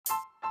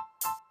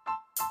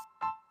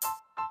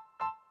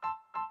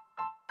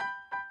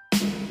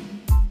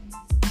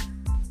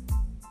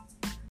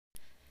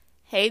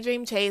Hey,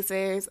 Dream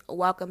Chasers,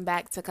 welcome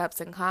back to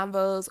Cups and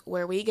Convos,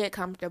 where we get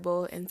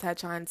comfortable and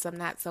touch on some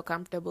not so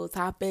comfortable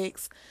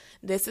topics.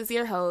 This is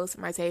your host,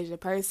 Martasia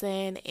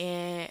Person,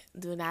 and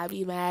do not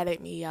be mad at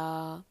me,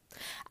 y'all.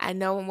 I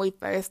know when we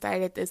first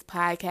started this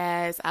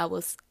podcast, I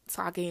was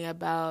talking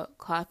about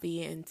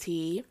coffee and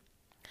tea,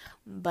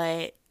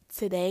 but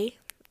today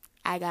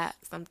I got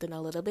something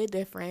a little bit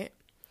different,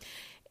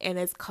 and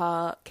it's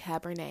called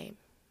Cabernet.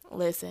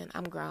 Listen,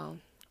 I'm grown.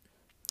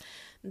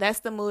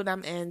 That's the mood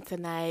I'm in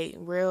tonight.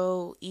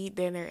 Real eat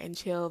dinner and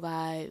chill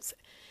vibes.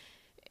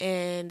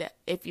 And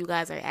if you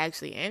guys are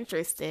actually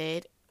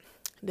interested,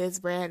 this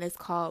brand is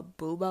called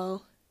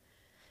Bubo.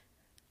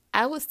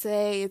 I would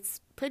say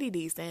it's pretty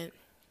decent.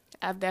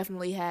 I've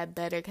definitely had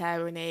better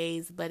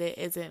Cabernets, but it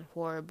isn't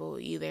horrible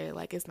either.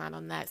 Like, it's not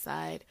on that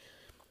side.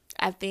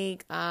 I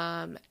think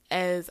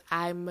as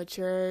I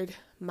matured,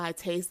 my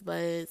taste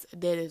buds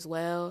did as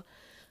well.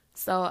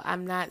 So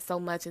I'm not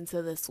so much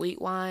into the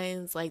sweet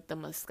wines like the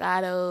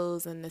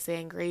Moscatos and the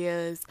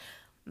Sangrias,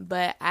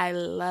 but I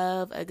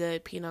love a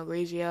good Pinot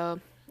Grigio,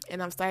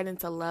 and I'm starting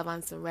to love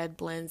on some red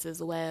blends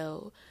as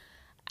well.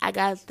 I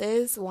got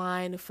this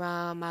wine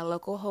from my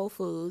local Whole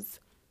Foods,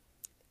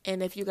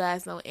 and if you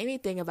guys know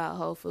anything about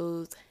Whole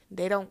Foods,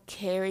 they don't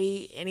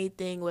carry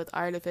anything with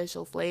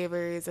artificial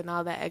flavors and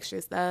all that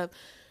extra stuff.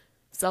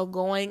 So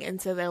going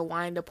into their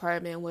wine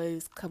department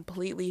was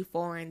completely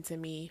foreign to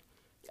me.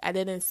 I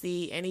didn't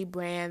see any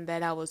brand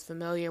that I was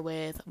familiar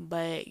with,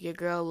 but your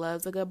girl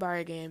loves a good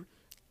bargain,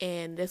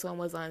 and this one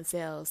was on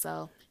sale,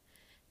 so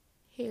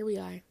here we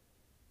are.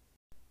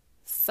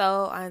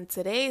 So, on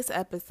today's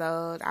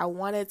episode, I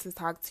wanted to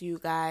talk to you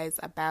guys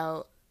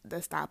about the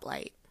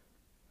stoplight.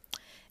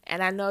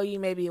 And I know you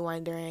may be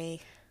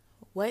wondering,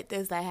 what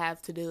does that have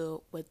to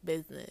do with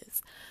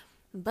business?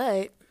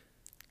 But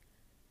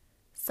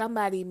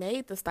somebody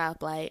made the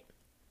stoplight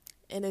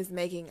and is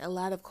making a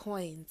lot of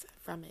coins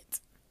from it.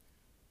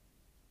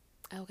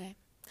 Okay.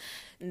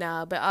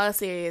 No, but all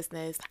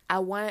seriousness, I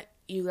want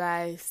you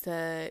guys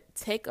to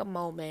take a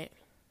moment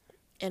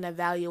and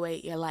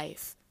evaluate your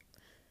life.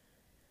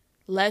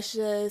 Let's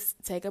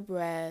just take a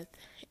breath,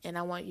 and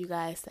I want you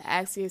guys to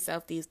ask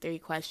yourself these three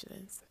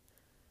questions.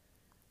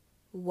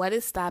 What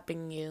is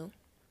stopping you?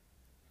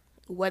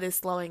 What is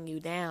slowing you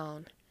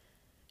down?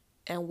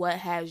 And what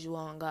has you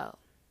on go?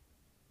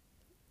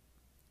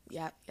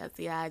 Yep,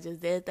 see how I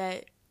just did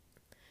that?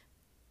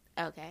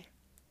 Okay.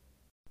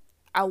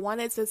 I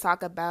wanted to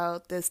talk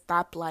about this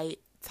stoplight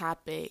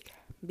topic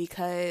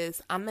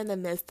because I'm in the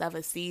midst of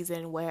a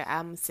season where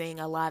I'm seeing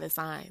a lot of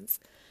signs.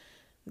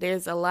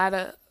 There's a lot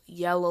of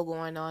yellow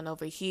going on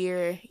over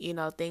here,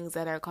 things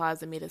that are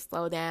causing me to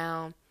slow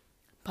down,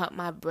 pump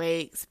my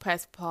brakes,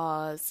 press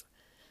pause.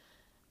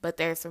 But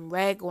there's some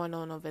red going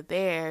on over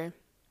there,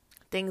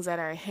 things that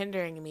are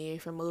hindering me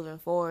from moving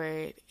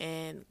forward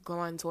and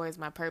growing towards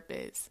my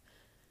purpose.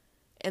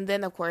 And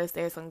then, of course,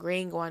 there's some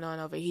green going on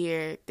over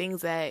here,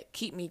 things that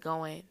keep me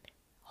going,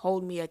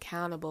 hold me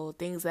accountable,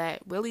 things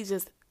that really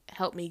just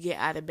help me get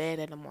out of bed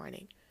in the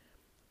morning.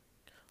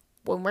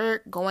 When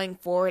we're going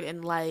forward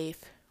in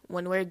life,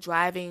 when we're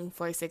driving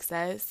for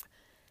success,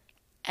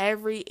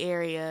 every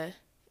area,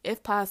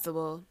 if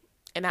possible,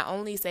 and I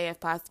only say if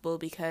possible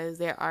because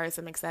there are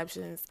some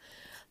exceptions,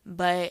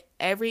 but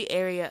every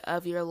area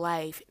of your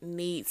life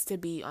needs to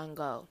be on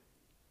go.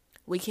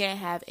 We can't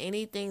have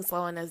anything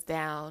slowing us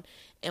down,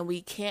 and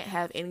we can't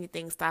have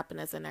anything stopping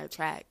us in our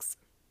tracks.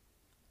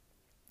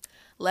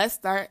 Let's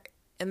start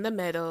in the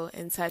middle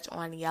and touch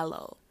on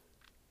yellow.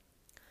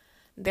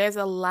 There's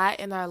a lot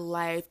in our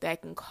life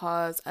that can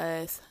cause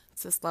us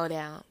to slow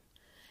down.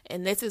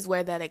 And this is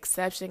where that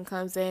exception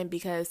comes in,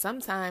 because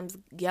sometimes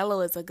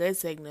yellow is a good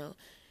signal,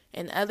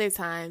 and other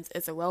times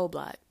it's a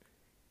roadblock.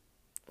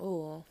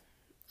 Ooh,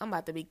 I'm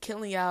about to be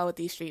killing y'all with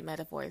these street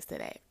metaphors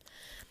today.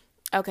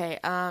 Okay,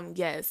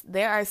 yes,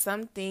 there are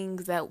some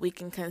things that we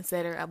can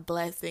consider a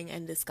blessing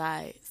in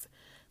disguise.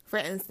 For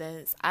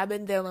instance, I've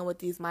been dealing with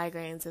these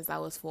migraines since I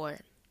was 4.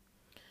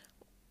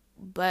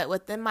 But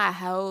within my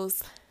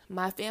house,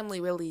 my family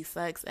really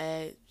sucks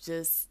at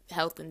just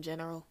health in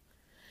general.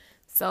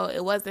 So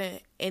it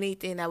wasn't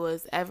anything that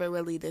was ever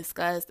really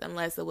discussed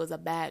unless it was a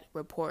bad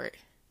report.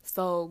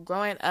 So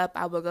growing up,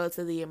 I would go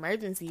to the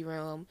emergency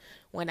room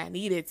when I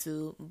needed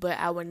to, but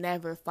I would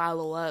never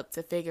follow up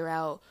to figure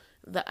out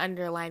the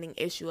underlying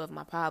issue of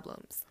my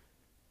problems.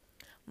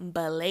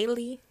 But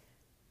lately,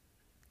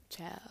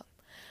 child,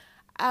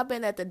 I've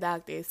been at the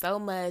doctor so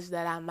much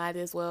that I might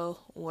as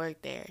well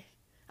work there.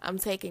 I'm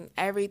taking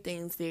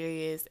everything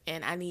serious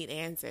and I need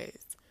answers.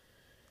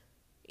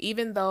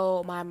 Even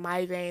though my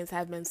migraines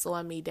have been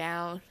slowing me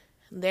down,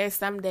 there's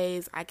some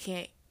days I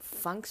can't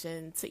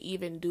function to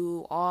even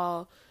do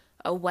all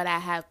of what I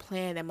have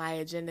planned in my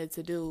agenda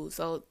to do.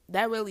 So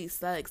that really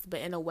sucks,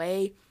 but in a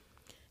way,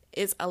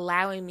 it's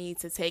allowing me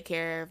to take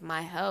care of my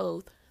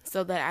health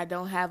so that I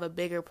don't have a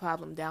bigger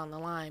problem down the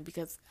line,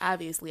 because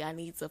obviously I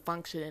need to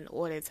function in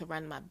order to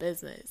run my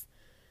business.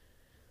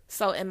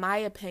 So in my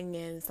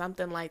opinion,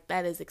 something like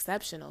that is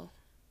exceptional.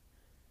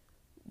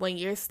 When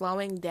you're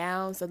slowing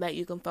down so that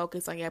you can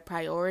focus on your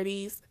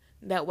priorities,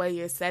 That way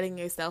you're setting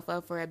yourself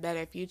up for a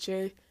better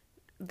future.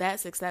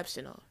 That's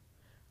exceptional.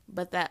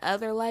 But that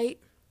other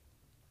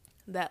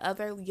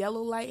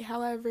yellow light,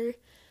 however,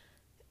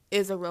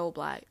 is a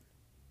roadblock.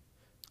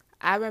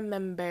 I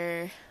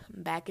remember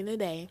back in the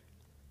day,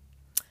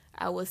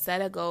 I would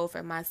set a goal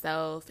for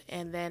myself,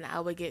 and then I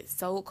would get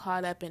so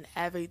caught up in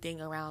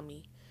everything around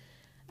me.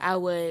 I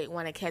would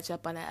want to catch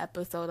up on an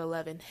episode of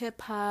Love and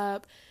Hip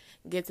Hop,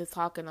 get to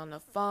talking on the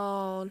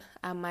phone.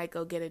 I might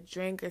go get a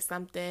drink or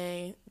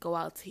something, go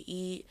out to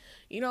eat.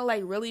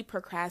 Like really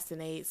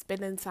procrastinate,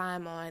 spending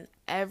time on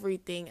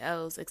everything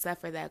else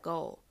except for that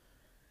goal.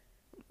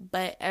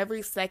 But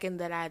every second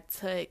that I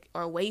took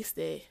or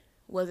wasted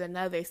was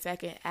another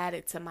second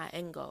added to my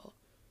end goal.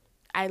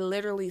 I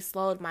literally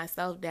slowed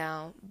myself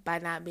down by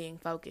not being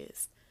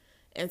focused.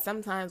 And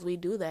sometimes we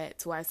do that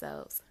to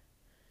ourselves.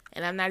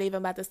 And I'm not even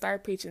about to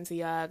start preaching to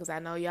y'all because I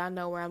know y'all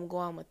know where I'm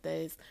going with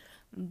this.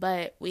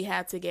 But we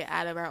have to get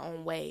out of our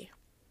own way.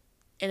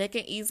 And it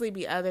can easily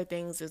be other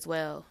things as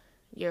well.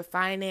 Your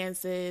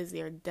finances,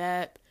 your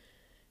debt,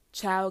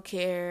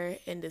 childcare,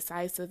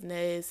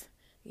 indecisiveness,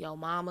 your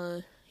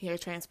mama, your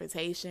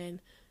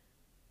transportation,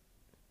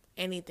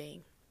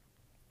 anything.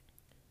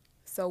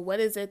 So what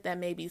is it that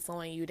may be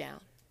slowing you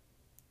down?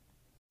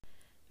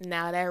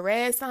 Now that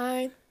red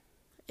sign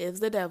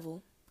is the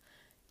devil,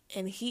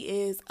 and he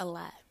is a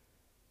lie.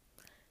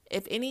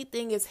 If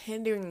anything is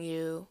hindering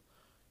you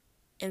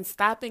and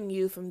stopping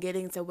you from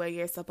getting to where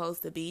you're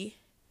supposed to be,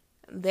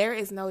 there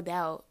is no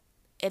doubt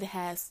it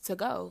has to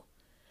go.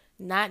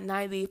 Not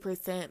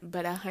 90%,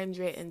 but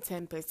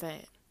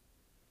 110%.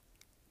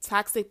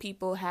 Toxic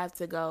people have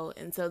to go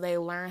until they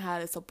learn how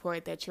to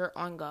support that you're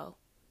on go.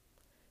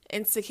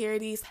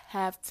 Insecurities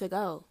have to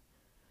go.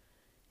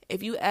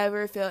 If you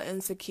ever feel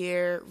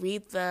insecure,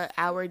 read the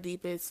Our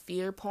Deepest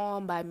Fear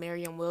poem by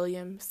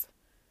Merriam-Webster.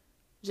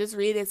 Just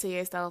read it to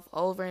yourself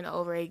over and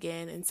over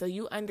again until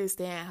you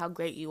understand how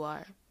great you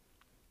are.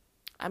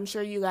 I'm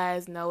sure you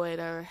guys know it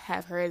or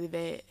have heard of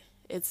it.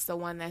 It's the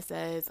one that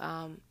says,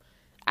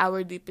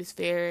 our deepest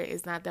fear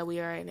is not that we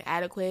are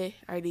inadequate.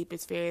 Our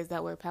deepest fear is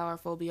that we're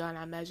powerful beyond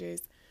our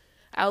measures.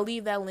 I'll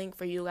leave that link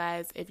for you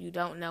guys if you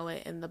don't know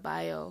it in the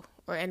bio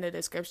or in the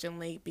description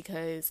link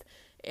because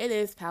it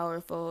is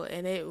powerful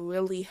and it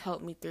really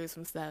helped me through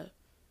some stuff.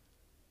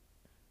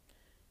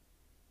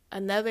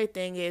 Another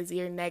thing is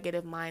your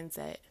negative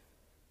mindset.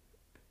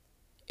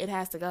 It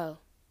has to go.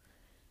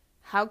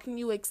 How can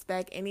you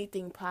expect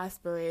anything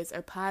prosperous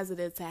or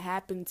positive to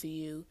happen to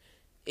you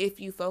if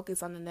you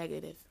focus on the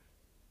negative?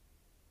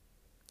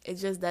 It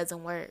just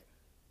doesn't work.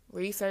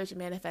 Research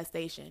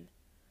manifestation.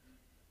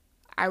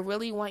 I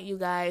really want you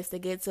guys to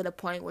get to the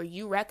point where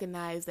you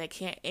recognize that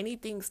can't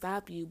anything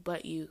stop you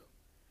but you.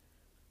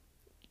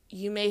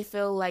 You may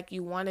feel like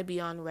you want to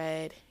be on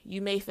red. You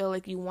may feel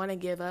like you want to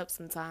give up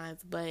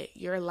sometimes, but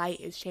your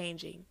light is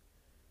changing.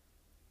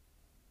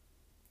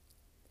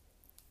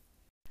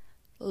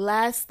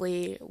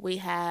 Lastly, we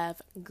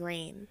have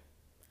green,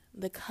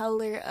 the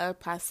color of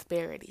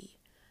prosperity.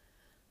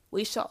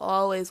 We should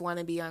always want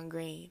to be on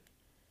green.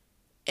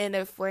 And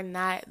if we're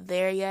not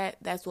there yet,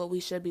 that's what we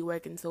should be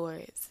working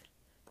towards.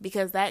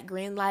 Because that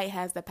green light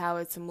has the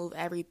power to move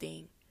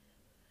everything.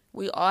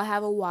 We all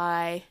have a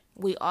why.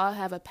 We all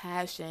have a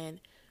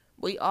passion.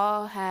 We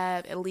all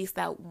have at least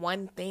that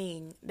one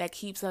thing that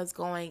keeps us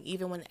going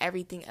even when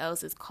everything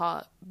else is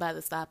caught by the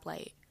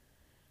stoplight.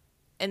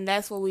 And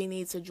that's what we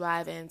need to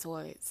drive in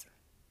towards.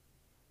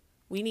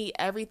 We need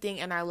everything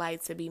in our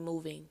life to be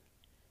moving.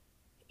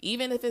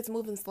 Even if it's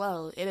moving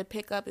slow, it'll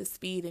pick up its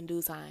speed in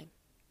due time.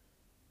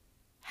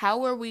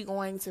 How are we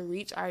going to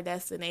reach our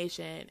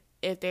destination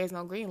if there's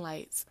no green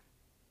lights?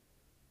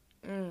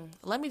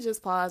 Let me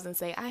just pause and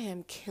say I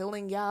am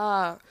killing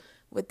y'all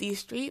with these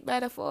street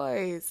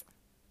metaphors.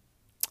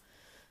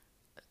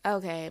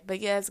 Okay, but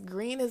yes,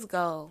 green is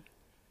gold.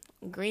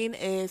 Green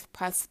is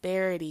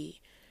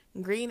prosperity.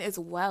 Green is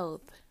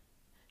wealth.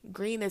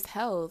 Green is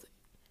health.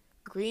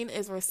 Green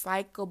is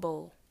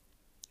recyclable.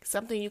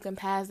 Something you can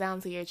pass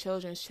down to your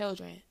children's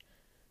children.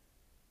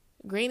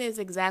 Green is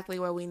exactly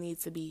where we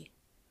need to be.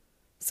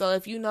 So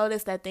if you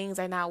notice that things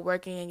are not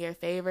working in your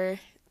favor,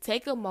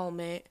 take a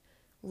moment,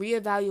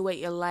 reevaluate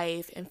your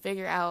life, and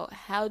figure out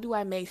how do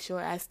I make sure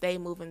I stay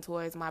moving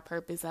towards my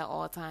purpose at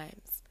all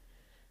times.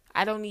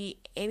 I don't need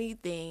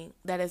anything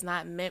that is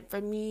not meant for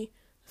me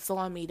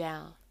slowing me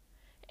down.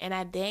 And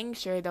I dang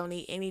sure don't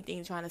need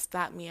anything trying to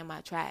stop me in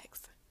my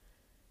tracks.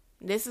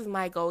 This is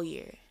my go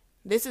year.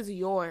 This is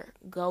your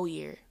go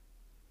year.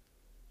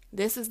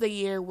 This is the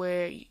year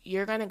where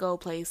you're going to go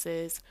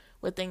places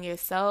within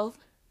yourself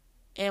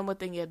and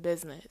within your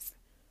business.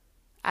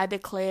 I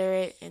declare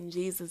it in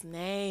Jesus'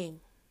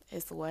 name.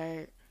 It's the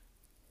word.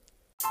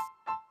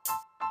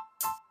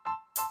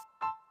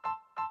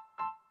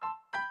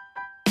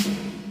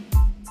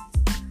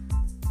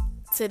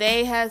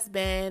 Today has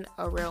been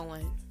a real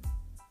one.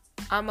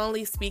 I'm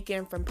only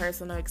speaking from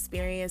personal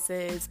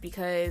experiences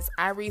because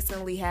I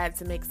recently had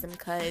to make some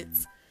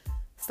cuts,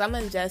 some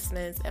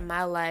adjustments in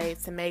my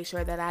life to make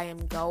sure that I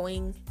am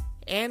going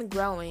and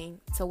growing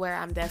to where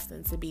I'm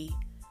destined to be.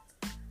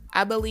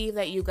 I believe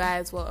that you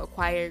guys will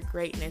acquire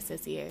greatness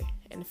this year.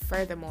 And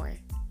furthermore,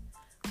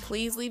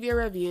 please leave your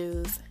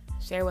reviews,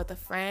 share with a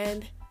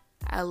friend.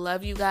 I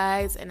love you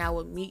guys, and I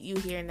will meet you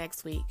here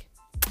next week.